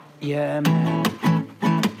Yeah, man.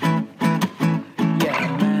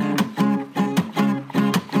 Yeah, man.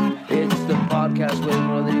 It's the podcast with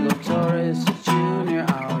Rodrigo Torres Jr.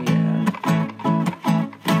 Oh, yeah.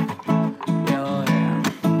 Oh, yeah.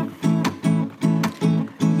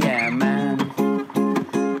 Yeah, man.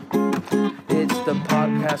 It's the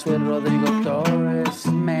podcast with Rodrigo Torres,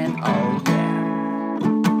 man. Oh,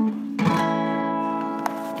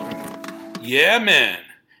 yeah. Yeah, man.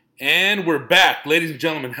 And we're back. Ladies and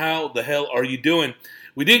gentlemen, how the hell are you doing?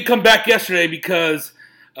 We didn't come back yesterday because,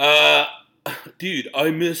 dude,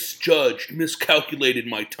 I miscalculated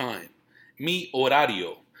my time. Mi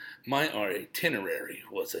horario. My itinerary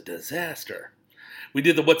was a disaster. We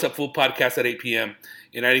did the What's Up Fool podcast at 8 p.m.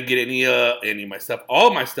 and I didn't get any of my stuff,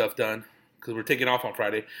 all my stuff done because we're taking off on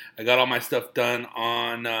Friday. I got all my stuff done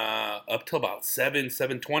on up till about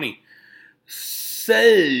 7:20. So,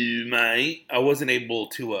 mate, I wasn't able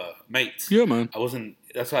to, mates. Yeah, man. I wasn't,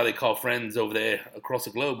 that's why they call friends over there across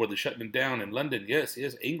the globe where they're shutting them down in London. Yes,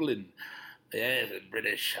 England. Yes, the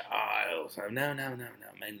British Isles. No, mainland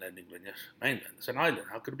England, yes. Mainland. It's an island.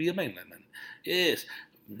 How could it be a mainland, man? Yes.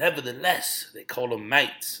 Nevertheless, they call them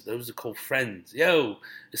mates. Those are called friends. Yo,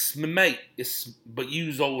 it's my mate. But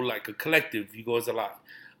you's all like a collective. You guys are like,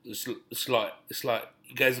 it's like,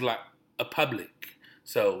 you guys are like a public.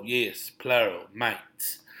 So, yes, plural,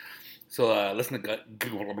 mates. So, let's not get...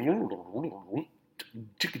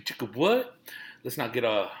 What? Let's not get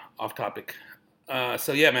off topic.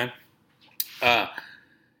 So, yeah, man.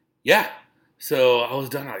 Yeah. So, I was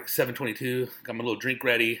done at like 7:22. Got my little drink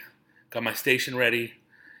ready. Got my station ready.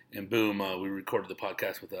 And boom, we recorded the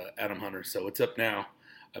podcast with Adam Hunter. So, it's up now.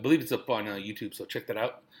 I believe it's up on YouTube, so check that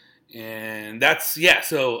out. And that's, yeah,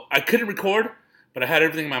 so I couldn't record, but I had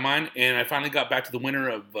everything in my mind, and I finally got back to the winner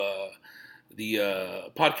of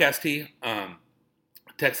the podcast tee.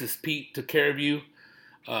 Texas Pete took care of you.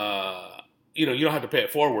 You don't have to pay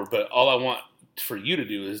it forward, but all I want for you to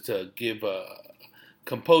do is to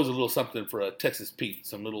compose a little something for Texas Pete,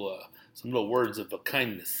 some little words of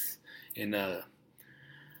kindness and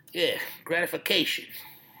gratification,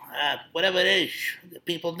 whatever it is that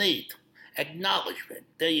people need. Acknowledgement.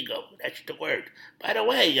 There you go. That's the word. By the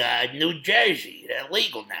way, New Jersey, they're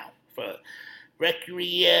legal now for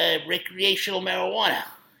recreational marijuana.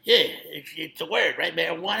 Yeah, it's a word, right?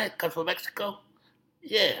 Marijuana, it comes from Mexico.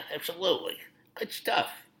 Yeah, absolutely. Good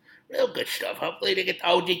stuff. Real good stuff. Hopefully they get the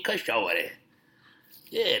OG Kush over there.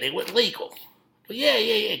 Yeah, they went legal. But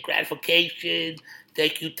yeah. Gratification.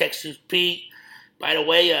 Thank you, Texas Pete. By the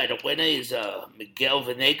way, the winner is Miguel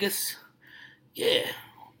Venegas. Yeah.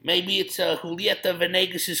 Maybe it's Julieta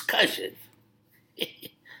Venegas' cousin.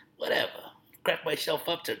 Whatever. Crack myself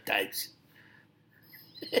up sometimes.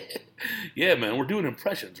 Yeah, man, we're doing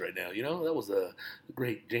impressions right now. You know, that was the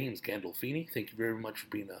great James Gandolfini. Thank you very much for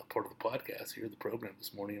being a part of the podcast here, the program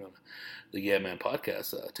this morning on the Yeah Man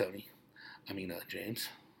podcast, Tony. James.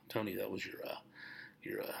 Tony, that was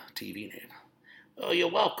your TV name. Oh, you're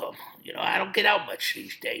welcome. You know, I don't get out much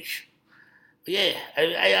these days. Yeah,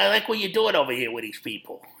 I like what you're doing over here with these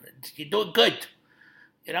people. You're doing good,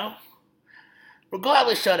 you know?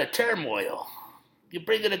 Regardless of the turmoil, you're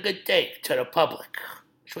bringing a good thing to the public.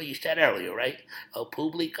 That's what you said earlier, right? El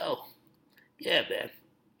Publico. Yeah, man.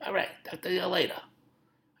 All right, talk to you later.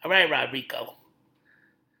 All right, Rodrigo.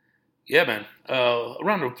 Yeah, man. A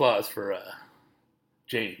round of applause for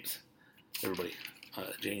James. Everybody.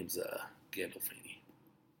 James Gandolfini.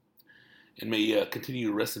 And may you continue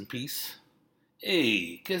to rest in peace.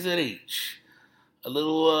 Hey, que serich? A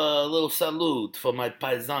little salute for my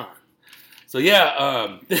paisan. So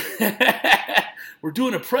yeah, we're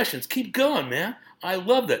doing impressions. Keep going, man. I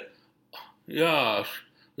love that. Yes,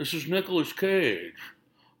 this is Nicolas Cage.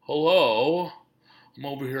 Hello, I'm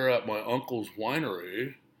over here at my uncle's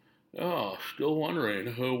winery. Yeah, still wondering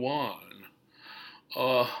who won.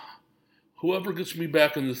 Whoever gets me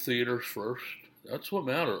back in the theaters first, that's what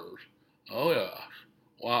matters. Oh yeah,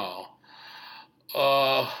 wow.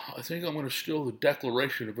 I think I'm going to steal the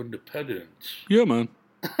Declaration of Independence. Yeah, man.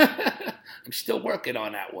 I'm still working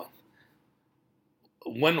on that one.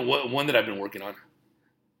 One that I've been working on.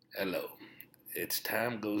 Hello. As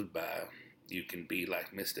time goes by, you can be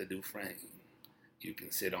like Mr. Dufresne. You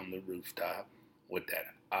can sit on the rooftop with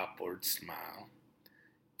that upward smile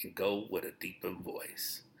and go with a deeper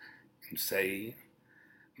voice and say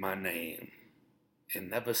my name and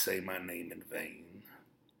never say my name in vain.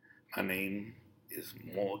 My name is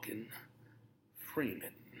Morgan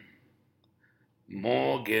Freeman.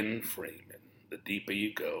 Morgan Freeman. The deeper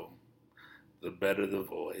you go, the better the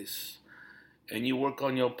voice. And you work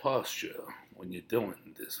on your posture when you're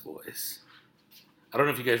doing this voice. I don't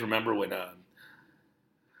know if you guys remember when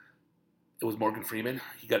It was Morgan Freeman.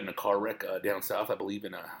 He got in a car wreck down south, I believe,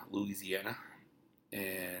 in Louisiana.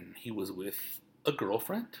 And he was with a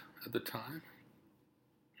girlfriend at the time.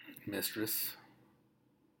 Mistress.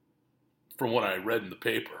 From what I read in the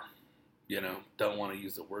paper. Don't want to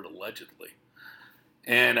use the word allegedly.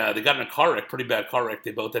 And they got in a car wreck, pretty bad car wreck.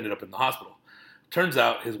 They both ended up in the hospital. Turns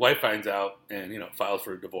out his wife finds out and, files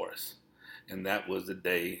for a divorce. And that was the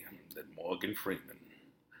day that Morgan Freeman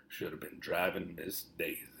should have been driving Miss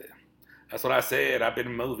Daisy. That's what I said. I've been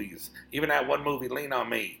in movies. Even that one movie, Lean on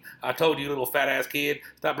Me. I told you, little fat-ass kid,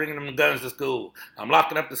 stop bringing them guns to school. I'm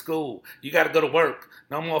locking up the school. You got to go to work.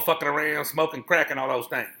 No more fucking around, smoking crack, and all those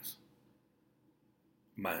things.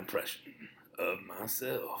 My impression of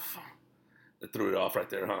myself. They threw it off right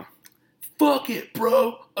there, huh? Fuck it,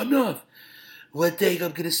 bro. Enough. One thing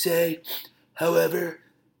I'm going to say, however,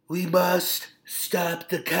 we must stop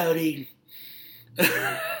the counting.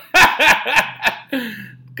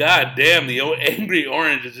 God damn, the angry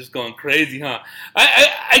orange is just going crazy, huh?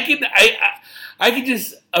 I can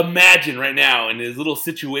just imagine right now in his little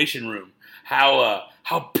situation room how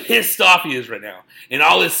pissed off he is right now, and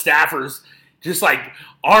all his staffers just like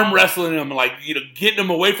arm wrestling him, like getting him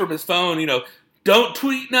away from his phone. Don't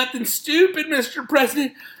tweet nothing stupid, Mr.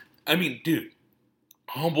 President. I mean, dude,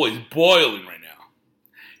 homeboy's boiling right now.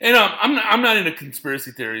 And I'm not into conspiracy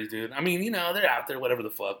theories, dude. I mean, they're out there, whatever the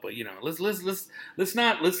fuck. But let's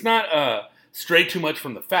not stray too much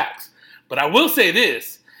from the facts. But I will say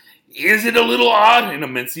this: is it a little odd in a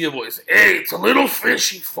Mencia voice? Hey, it's a little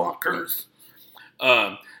fishy, fuckers.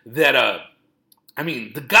 The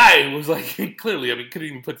guy was like clearly, couldn't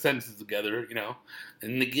even put sentences together,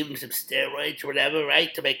 and they give him some steroids or whatever,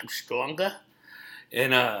 right, to make him stronger.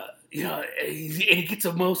 And he gets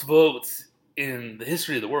the most votes in the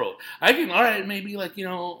history of the world. I think, all right, maybe like,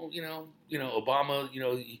 Obama,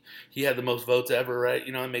 he had the most votes ever, right?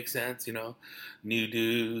 It makes sense, new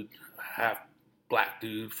dude, half black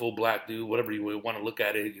dude, full black dude, whatever you would want to look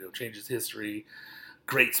at it, changes history,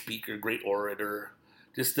 great speaker, great orator,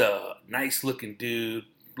 just a nice looking dude,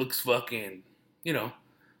 looks fucking,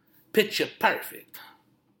 picture perfect.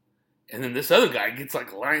 And then this other guy gets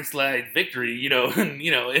like a landslide victory,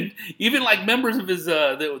 and even like members of his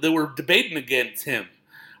that were debating against him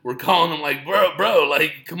were calling him like, bro,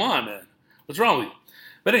 like, come on, man, what's wrong with you?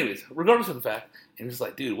 But anyways, regardless of the fact, and it's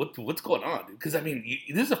like, dude, what's going on, dude? Because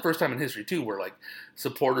this is the first time in history too where like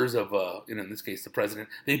supporters of, in this case the president,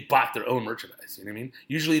 they bought their own merchandise. You know what I mean?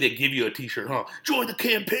 Usually they give you a T-shirt, huh? Join the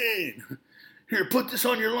campaign. Here, put this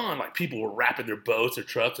on your lawn. Like people were wrapping their boats, their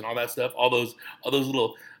trucks, and all that stuff. All those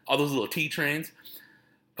little tea trains.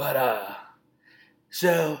 But,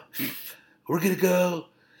 so, we're gonna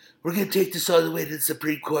take this all the way to the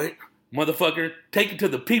Supreme Court. Motherfucker, take it to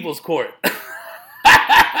the People's Court.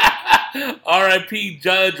 R.I.P.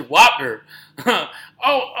 Judge Wapner. Because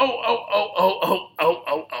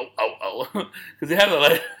they have it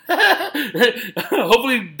like,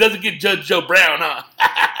 hopefully it doesn't get Judge Joe Brown, huh?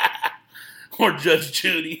 Or Judge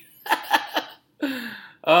Judy.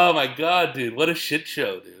 Oh my God, dude. What a shit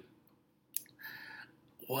show, dude.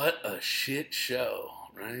 What a shit show,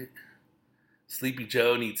 right? Sleepy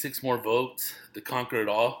Joe needs 6 more votes to conquer it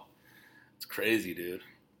all. It's crazy, dude.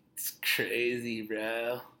 It's crazy,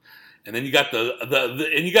 bro. And then you got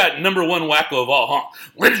and you got number one wacko of all, huh?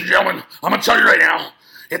 Ladies and gentlemen, I'm gonna tell you right now,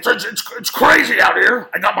 it's crazy out here.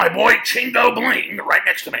 I got my boy Chingo Bling right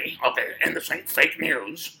next to me. Okay, and this ain't fake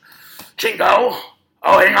news. Chingo.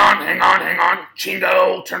 Oh, hang on.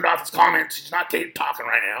 Chingo turned off his comments. He's not talking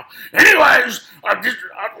right now. Anyways,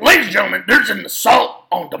 ladies and gentlemen, there's an assault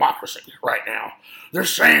on democracy right now. They're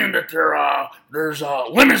saying that there's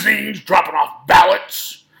limousines dropping off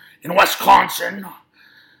ballots in Wisconsin,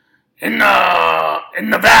 in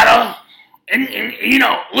Nevada, and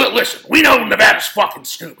listen, we know Nevada's fucking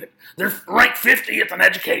stupid. They're ranked 50th in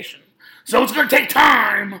education. So it's going to take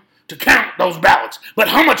time to count those ballots. But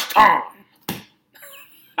how much time?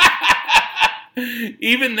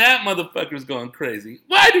 Even that motherfucker's going crazy.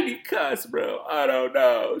 Why did he cuss, bro? I don't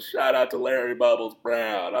know. Shout out to Larry Bubbles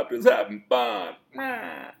Brown. I'm just having fun.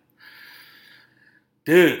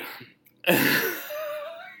 Dude. And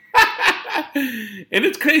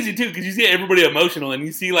it's crazy, too, because you see everybody emotional, and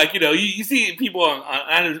you see, like, you see people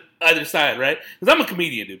on either side, right? Because I'm a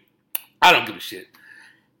comedian, dude. I don't give a shit.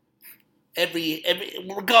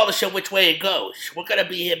 Regardless of which way it goes, we're going to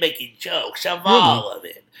be here making jokes of all of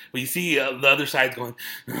it. But you see the other side going,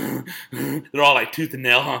 they're all like tooth and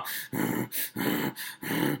nail, huh?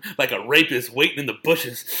 Like a rapist waiting in the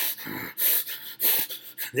bushes.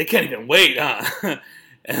 They can't even wait, huh?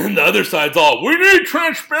 And the other side's all, we need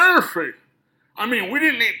transparency. I mean, we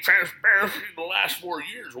didn't need transparency the last 4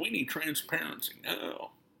 years. We need transparency now.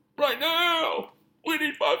 Right now. We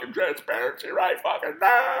need fucking transparency right fucking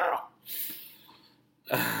now.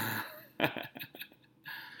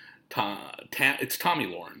 It's Tommy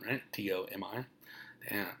Lauren, right? Tomi.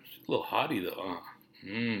 Damn, she's a little hottie though.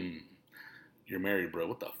 You're married, bro.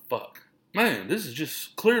 What the fuck? Man, this is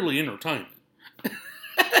just clearly entertainment.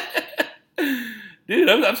 Dude,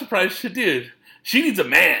 I'm surprised she did. She needs a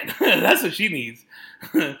man. That's what she needs.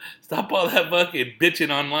 Stop all that fucking bitching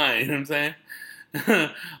online. You know what I'm saying?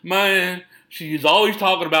 Man, she's always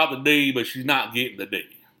talking about the D, but she's not getting the D.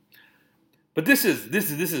 But this is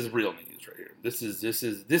real news right here. This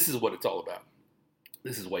is what it's all about.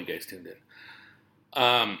 This is why you guys tuned in.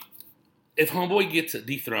 If Homeboy gets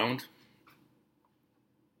dethroned,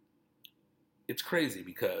 it's crazy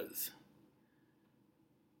because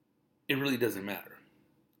it really doesn't matter.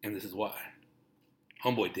 And this is why.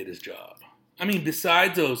 Homeboy did his job. I mean,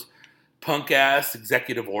 besides those punk-ass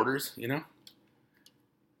executive orders, you know,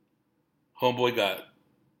 Homeboy got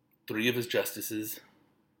 3 of his justices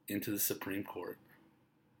into the Supreme Court.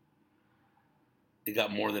 They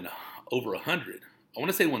got more than over 100. I want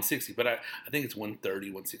to say 160, but I think it's 130,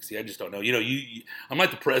 160. I just don't know. You know, I'm like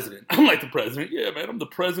the president. I'm like the president. Yeah, man, I'm the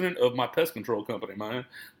president of my pest control company, man.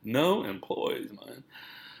 No employees, man.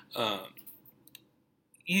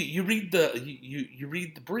 You read the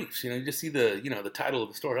read the briefs. You know, you just see the title of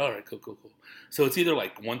the story. All right, cool. So it's either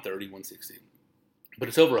like 130, 160, but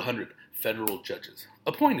it's over 100 federal judges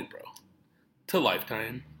appointed, bro, to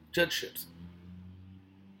lifetime judgeships.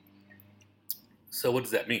 So what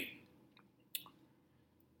does that mean?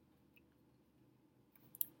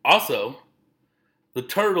 Also, the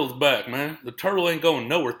turtle's back, man. The turtle ain't going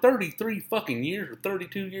nowhere. 33 fucking years, or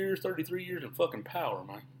 32 years, 33 years in fucking power,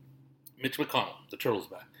 man. Mitch McConnell, the turtle's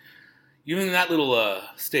back. Even in that little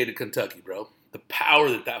state of Kentucky, bro. The power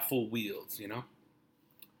that fool wields, you know?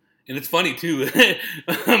 And it's funny, too.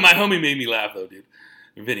 My homie made me laugh, though, dude.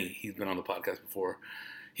 Vinny, he's been on the podcast before.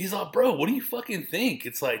 He's like, bro, what do you fucking think?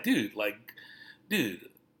 It's like, dude,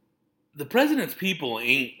 the president's people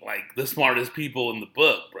ain't, like, the smartest people in the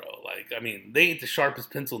book, bro. Like, I mean, they ain't the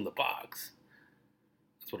sharpest pencil in the box.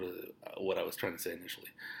 That's what I was trying to say initially.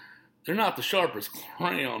 They're not the sharpest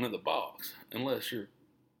crayon in the box, unless your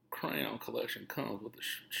crayon collection comes with a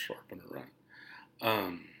sharpener, right?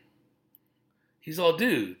 He's all,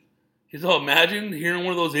 dude. He's all, imagine hearing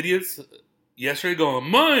one of those idiots yesterday going,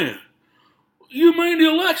 man, you mean the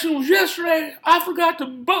election was yesterday? I forgot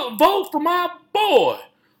to vote for my boy.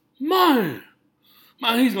 Man,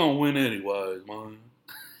 he's going to win anyways, man.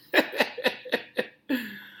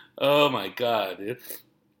 Oh, my God, dude.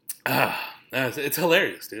 It's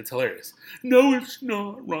hilarious, dude. It's hilarious. No, it's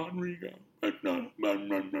not, Rodrigo.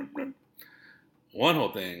 One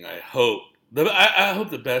whole thing, I hope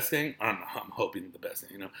the best thing, I'm hoping the best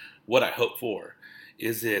thing, you know, what I hope for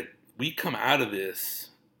is that we come out of this,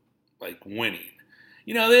 like, winning.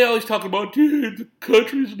 You know, they always talk about, dude, the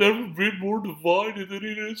country's never been more divided than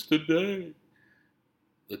it is today.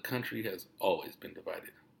 The country has always been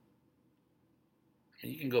divided. I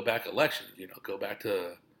mean, you can go back elections, you know, go back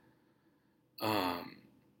to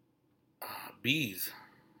B's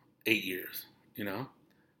 8 years, you know.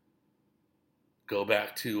 Go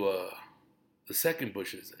back to the second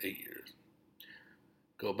Bush's 8 years.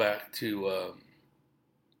 Go back to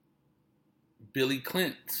Billy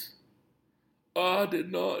Clinton's. I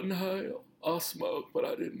did not inhale. I smoked, but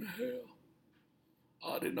I didn't inhale.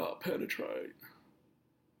 I did not penetrate.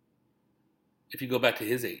 If you go back to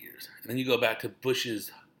his 8 years, and then you go back to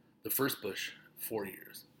the first Bush, 4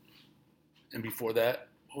 years. And before that,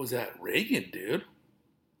 what was that? Reagan, dude.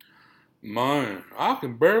 Man, I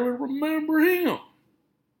can barely remember him.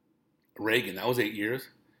 Reagan, that was 8 years.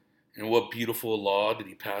 And what beautiful law did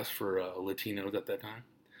he pass for Latinos at that time?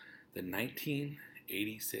 The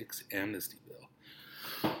 1986 Amnesty Bill.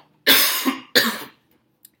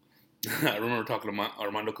 I remember talking to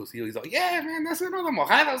Armando Cosillo. He's like, yeah, man, that's when all the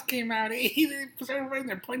mojados came out. They started wearing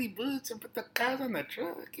their pointy boots and put the cars on the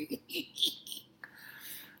truck.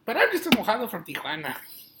 But I'm just a mojado from Tijuana.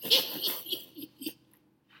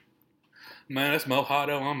 Man, that's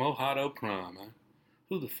mojado on mojado prime, man.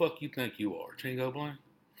 Who the fuck you think you are, Chingo Blanc?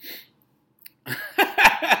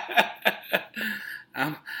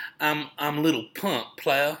 I'm little pump,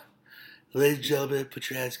 plow. Ladies and gentlemen, put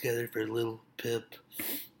your hands together for Little Pip.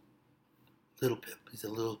 Little Pip. He's a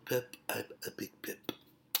little pip. I'm a big pip.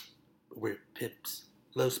 We're pips.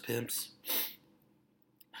 Los pimps.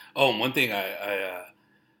 Oh, and one thing I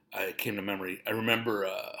came to memory. I remember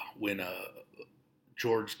when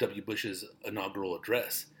George W. Bush's inaugural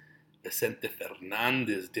address, Vicente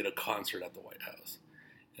Fernandez did a concert at the White House.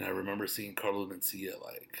 And I remember seeing Carlos Mencia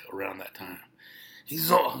like around that time.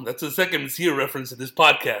 That's the second Mencia reference in this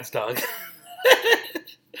podcast, dog.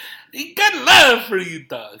 He got love for you,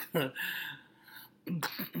 dog.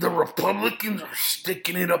 The Republicans are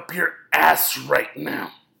sticking it up your ass right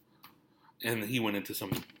now. And he went into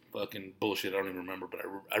some fucking bullshit. I don't even remember, but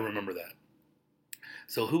I remember that.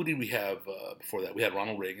 So who did we have before that? We had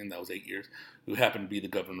Ronald Reagan, that was 8 years, who happened to be the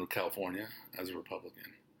governor of California as a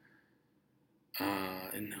Republican.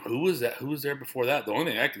 And who was that? Who was there before that? The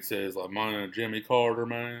only thing I can say is like, man, Jimmy Carter,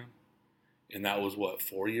 man. And that was,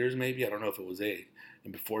 4 years maybe? I don't know if it was 8.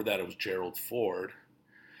 And before that, it was Gerald Ford.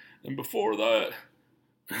 And before that,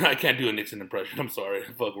 I can't do a Nixon impression. I'm sorry.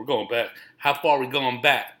 Fuck, we're going back. How far are we going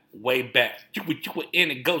back? Way back.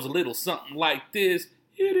 And it goes a little something like this.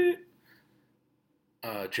 Hit it.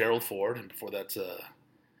 Gerald Ford, and before that's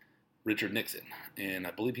Richard Nixon. And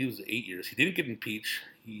I believe he was 8 years. He didn't get impeached.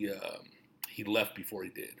 He left before he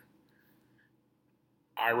did.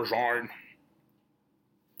 I resign.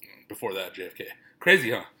 Before that, JFK. Crazy,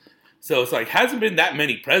 huh? So it's like, hasn't been that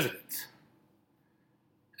many presidents.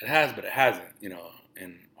 It has, but it hasn't,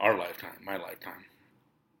 in our lifetime, my lifetime.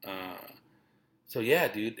 So yeah,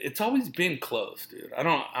 dude, it's always been close, dude. I'm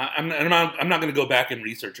not going to go back and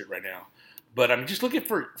research it right now. But I'm just looking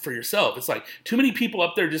for yourself. It's like too many people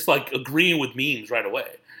up there just like agreeing with memes right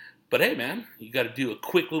away. But hey, man, you got to do a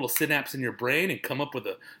quick little synapse in your brain and come up with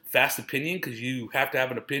a fast opinion because you have to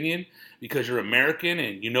have an opinion because you're American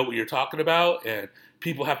and you know what you're talking about and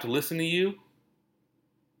people have to listen to you.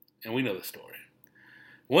 And we know the story.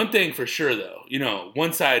 One thing for sure, though,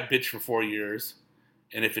 one side bitch for 4 years.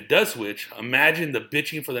 And if it does switch, imagine the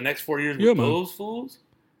bitching for the next 4 years with those fools.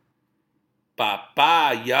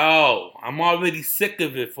 Papa, yo, I'm already sick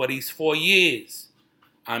of it for these 4 years.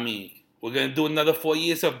 I mean, we're going to do another 4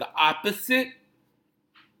 years of the opposite.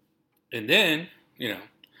 And then,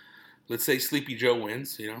 let's say Sleepy Joe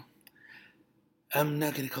wins, I'm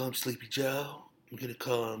not going to call him Sleepy Joe. I'm going to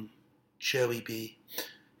call him Joey B.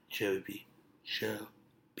 Joey B. Joe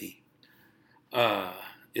B.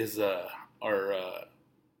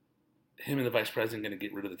 Him and the vice president going to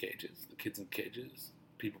get rid of the cages? The kids in cages?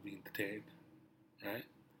 People being detained? Right?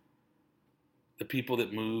 The people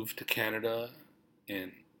that moved to Canada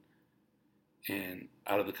and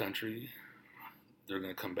out of the country, they're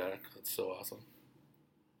going to come back. That's so awesome.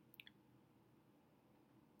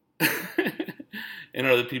 And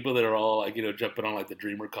are the people that are all like, jumping on like the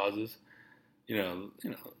dreamer causes,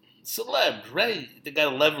 celebs, right? They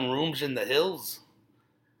got 11 rooms in the hills.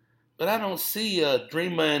 But I don't see a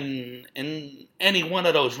dreamer in any one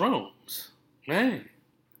of those rooms. Right?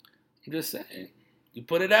 I'm just saying. You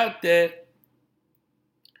put it out there.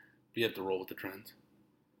 You have to roll with the trends.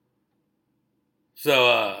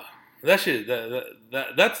 So that's the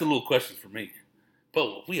little question for me.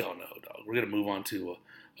 But we all know, dog. We're gonna move on to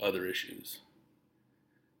other issues.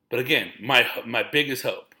 But again, my biggest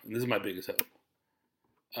hope, and this is my biggest hope,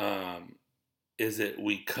 is that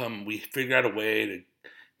we figure out a way to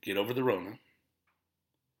get over the Rona.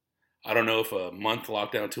 I don't know if a month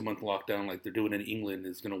lockdown, 2 month lockdown like they're doing in England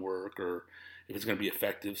is going to work or if it's going to be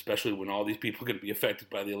effective, especially when all these people are going to be affected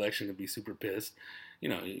by the election and be super pissed.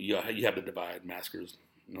 You have the divide, maskers,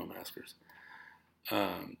 no maskers.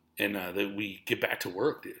 And that we get back to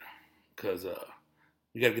work, dude, because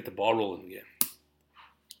we got to get the ball rolling again.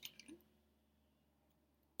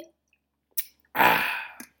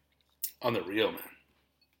 On the real, man.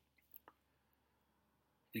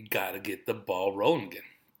 We got to get the ball rolling again.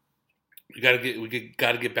 We got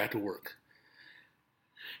to get back to work.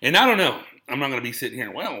 And I don't know. I'm not going to be sitting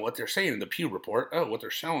here, what they're saying in the Pew Report. Oh, what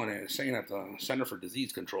they're saying at the Center for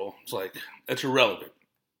Disease Control. It's like, that's irrelevant,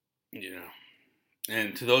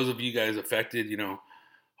 And to those of you guys affected,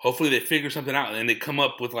 hopefully they figure something out and they come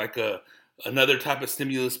up with like another type of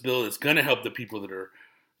stimulus bill that's going to help the people that are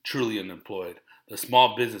truly unemployed. The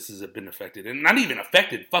small businesses have been affected. And not even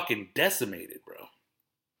affected, fucking decimated, bro.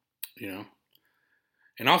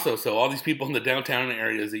 And also, so all these people in the downtown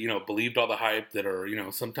areas that, believed all the hype that are,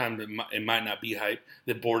 sometimes it might not be hype,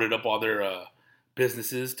 that boarded up all their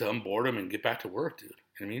businesses to unboard them and get back to work, dude.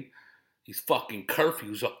 You know what I mean? These fucking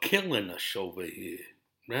curfews are killing us over here.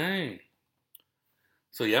 Right.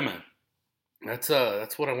 So, yeah, man. That's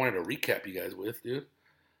what I wanted to recap you guys with, dude.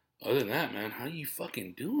 Other than that, man, how you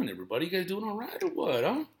fucking doing, everybody? You guys doing all right or what,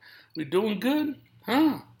 huh? We doing good?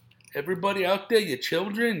 Huh? Everybody out there, your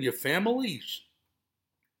children, your families.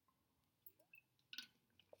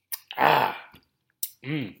 I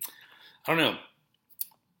don't know.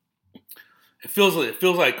 It feels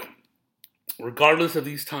like, regardless of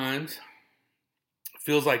these times, it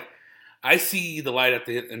feels like I see the light at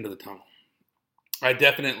the end of the tunnel. I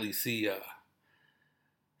definitely see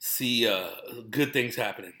good things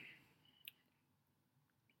happening.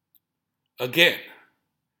 Again,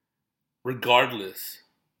 regardless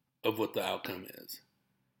of what the outcome is,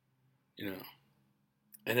 you know.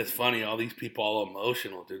 And it's funny, all these people all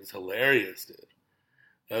emotional, dude. It's hilarious, dude.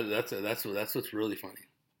 That's what's really funny.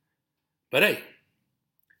 But hey,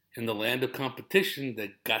 in the land of competition, there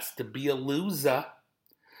gots to be a loser.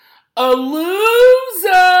 A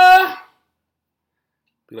loser!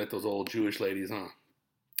 Be like those old Jewish ladies, huh?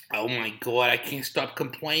 Oh my God, I can't stop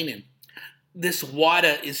complaining. This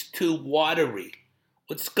water is too watery.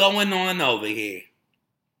 What's going on over here?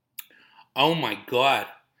 Oh my God.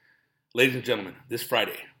 Ladies and gentlemen, this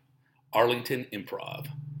Friday, Arlington Improv.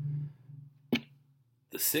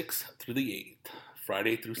 The 6th through the 8th,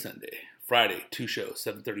 Friday through Sunday. Friday, 2 shows,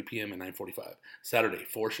 7:30 p.m. and 9:45. Saturday,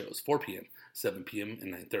 4 shows, 4 p.m., 7 p.m.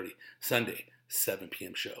 and 9:30. Sunday, 7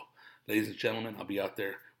 p.m. show. Ladies and gentlemen, I'll be out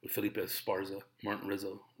there with Felipe Esparza, Martin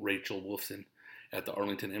Rizzo, Rachel Wolfson at the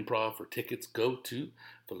Arlington Improv. For tickets, go to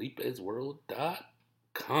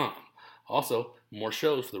felipesworld.com. Also, more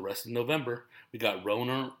shows for the rest of November. We got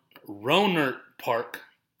Rohnert Park,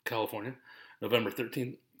 California, November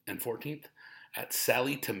 13th and 14th at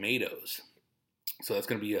Sally Tomatoes. So that's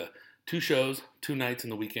going to be 2 shows, 2 nights in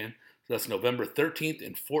the weekend. So that's November 13th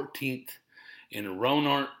and 14th in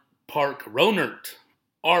Rohnert Park. Rohnert,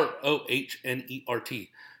 Rohnert.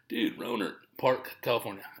 Dude, Rohnert Park,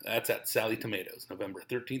 California. That's at Sally Tomatoes, November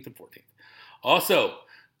 13th and 14th. Also,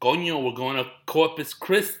 coño, we're going to Corpus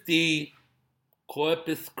Christi.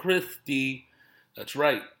 Corpus Christi. That's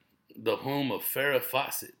right. The home of Farrah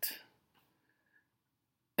Fawcett.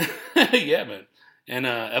 Yeah, man. And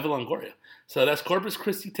Eva Longoria. So that's Corpus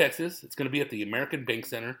Christi, Texas. It's going to be at the American Bank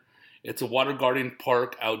Center. It's a Water Garden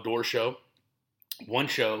Park outdoor show. 1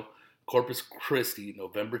 show, Corpus Christi,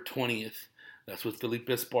 November 20th. That's with Felipe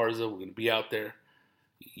Esparza. We're going to be out there.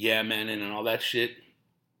 Yeah, man, and all that shit.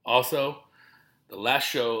 Also, the last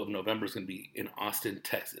show of November is going to be in Austin,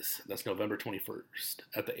 Texas. That's November 21st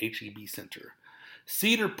at the HEB Center.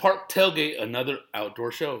 Cedar Park Tailgate, another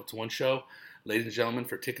outdoor show. It's 1 show. Ladies and gentlemen,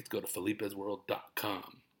 for tickets, go to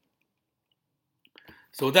felipesworld.com.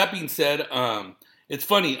 So with that being said, it's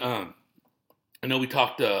funny. I know we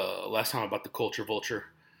talked last time about the culture vulture,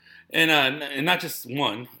 and not just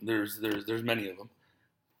one. There's many of them.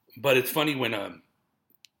 But it's funny when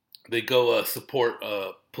they go support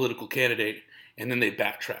a political candidate and then they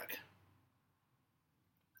backtrack.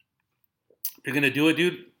 If you're gonna do it,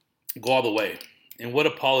 dude, go all the way. And what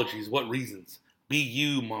apologies? What reasons? Be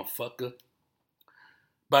you, motherfucker.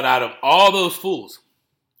 But out of all those fools,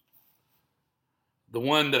 the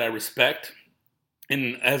one that I respect,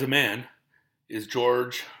 and as a man, is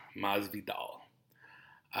George Masvidal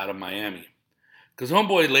out of Miami. Because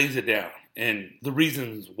Homeboy lays it down, and the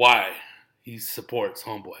reasons why he supports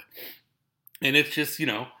Homeboy. And it's just,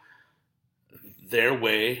 their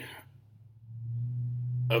way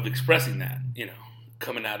of expressing that,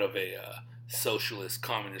 coming out of a socialist,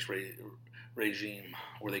 communist regime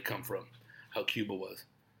where they come from, how Cuba was.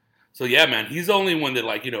 So yeah, man, he's the only one that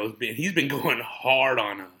he's been going hard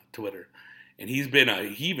on Twitter, and he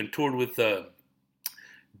even toured with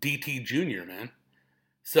DT Jr., man.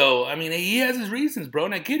 So I mean, he has his reasons, bro,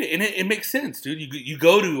 and I get it, and it makes sense, dude. You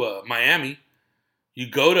go to Miami, you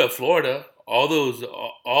go to Florida,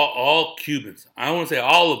 all Cubans. I don't want to say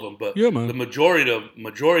all of them, but yeah, man. The majority of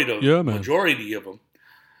them.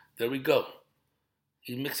 There we go.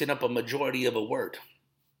 He's mixing up a majority of a word.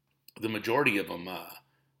 The majority of them.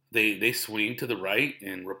 They swing to the right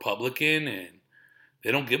and Republican, and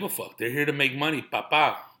they don't give a fuck. They're here to make money.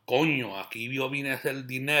 Papá, coño, aquí yo vine a hacer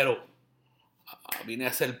dinero. Vine a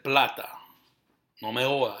hacer plata. No me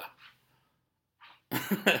joda.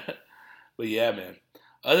 But yeah, man.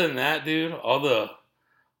 Other than that, dude, all the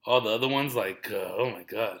other ones, oh my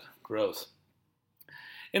God, gross.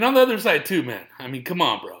 And on the other side too, man. I mean, come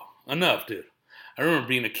on, bro. Enough, dude. I remember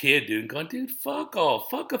being a kid, dude, and going, dude, fuck all.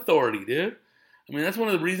 Fuck authority, dude. I mean, that's one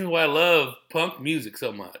of the reasons why I love punk music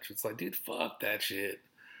so much. It's like, dude, fuck that shit.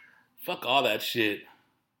 Fuck all that shit.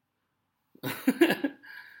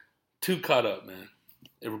 Too caught up, man.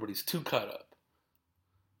 Everybody's too caught up.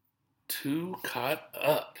 Too caught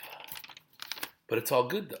up. But it's all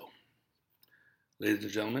good, though. Ladies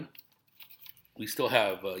and gentlemen, we still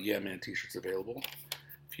have Yeah Man t-shirts available.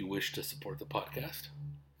 If you wish to support the podcast,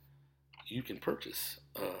 you can purchase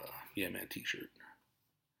a Yeah Man t-shirt.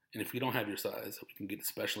 And if you don't have your size, we can get it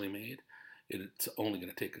specially made. It's only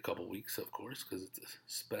going to take a couple weeks, of course, because it's a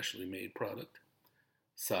specially made product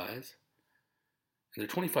size. And they're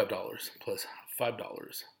 $25 plus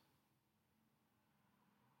 $5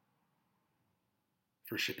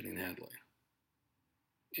 for shipping and handling.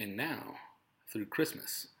 And now, through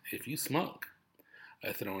Christmas, if you smoke,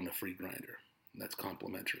 I throw in a free grinder. That's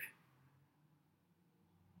complimentary.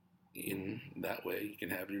 In that way, you can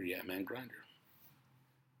have your Yeah Man grinder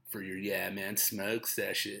for your Yeah Man smoke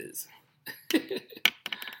sessions.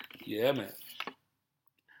 Yeah, man.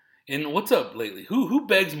 And what's up lately? Who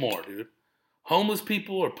begs more, dude? Homeless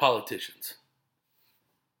people or politicians?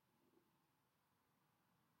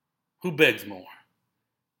 Who begs more?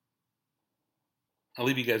 I'll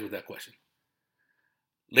leave you guys with that question.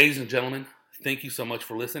 Ladies and gentlemen, thank you so much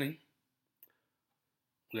for listening.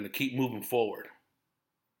 We're going to keep moving forward.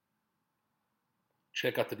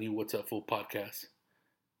 Check out the new What's Up Fool podcast.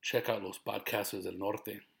 Check out Los Podcasters del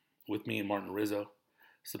Norte with me and Martin Rizzo.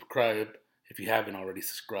 Subscribe if you haven't already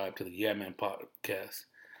subscribed to the Yeah Man podcast.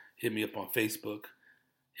 Hit me up on Facebook.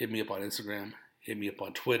 Hit me up on Instagram. Hit me up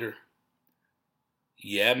on Twitter.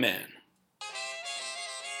 Yeah, man.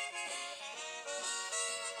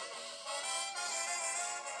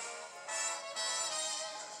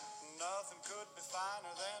 Nothing could be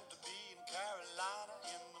finer than to be in Carolina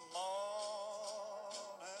in the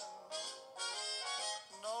morning.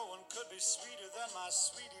 No one could be sweeter than my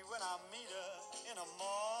sweetie when I meet her in the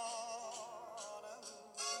morning.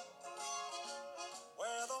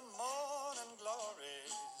 Where the morning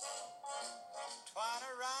glories twine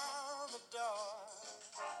around the door,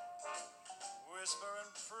 whispering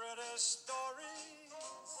pretty stories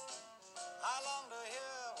I long to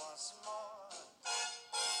hear once more.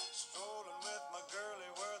 Strolling with my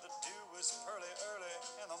girlie where the dew is pearly early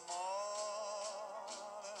in the morning.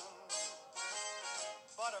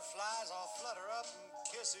 Butterflies all flutter up and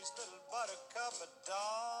kiss each little buttercup at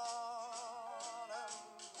dawn.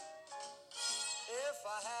 If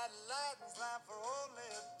I had Latin's lamp for only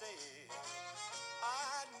a day,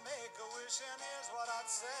 I'd make a wish and here's what I'd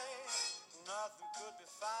say. Nothing could be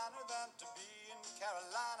finer than to be in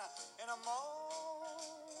Carolina in the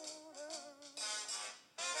morning.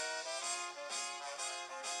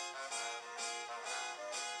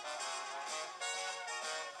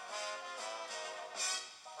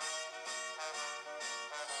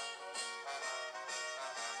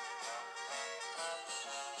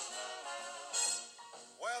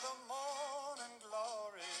 Where the morning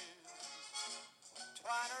glories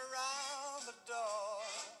twine around the door,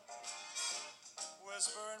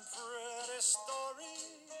 whispering pretty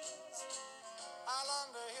stories I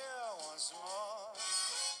long to hear once more.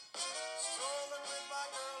 Strolling with my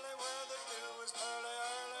girlie where the dew is pearly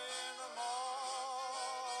early in the morning.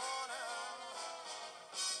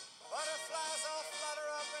 Butterflies all flutter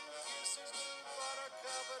up and kiss each little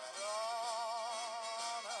buttercup at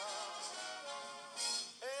dawn.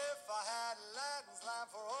 If I had Latin's lamp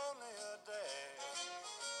for only a day,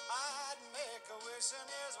 I'd make a wish and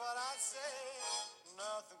here's what I'd say.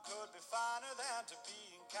 Nothing could be finer than to be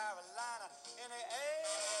in Carolina in the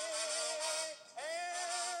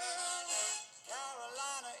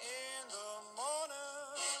Carolina in the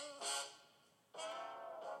morning.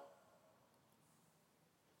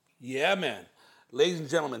 Yeah, man. Ladies and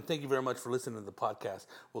gentlemen, thank you very much for listening to the podcast.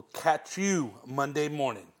 We'll catch you Monday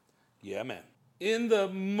morning. Yeah, man. In the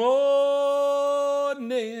morning.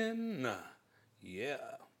 Yeah.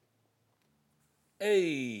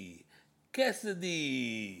 Hey,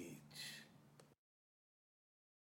 Cassidy.